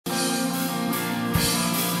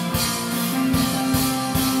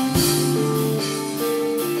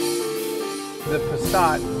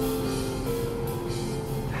not,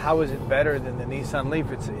 how is it better than the Nissan Leaf?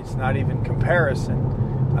 It's not even comparison.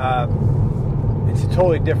 It's a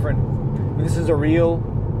totally different. This is a real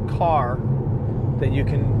car that you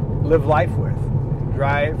can live life with,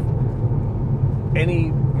 drive any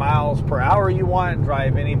miles per hour you want,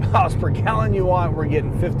 drive any miles per gallon you want. We're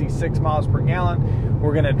getting 56 miles per gallon.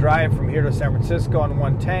 We're going to drive from here to San Francisco on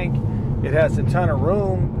one tank. It has a ton of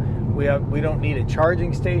room. We don't need a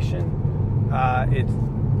charging station.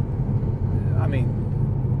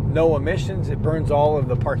 No emissions. It burns all of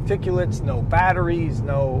the particulates. No batteries.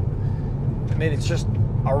 It's just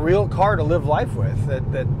a real car to live life with.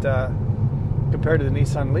 That compared to the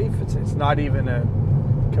Nissan Leaf, it's not even a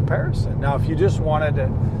comparison. Now, if you just wanted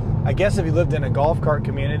to, I guess if you lived in a golf cart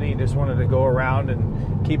community and just wanted to go around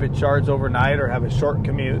and keep it charged overnight or have a short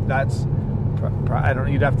commute, you'd have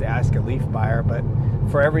to ask a Leaf buyer. But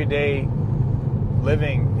for everyday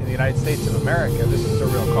living in the United States of America, this is a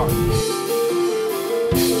real car.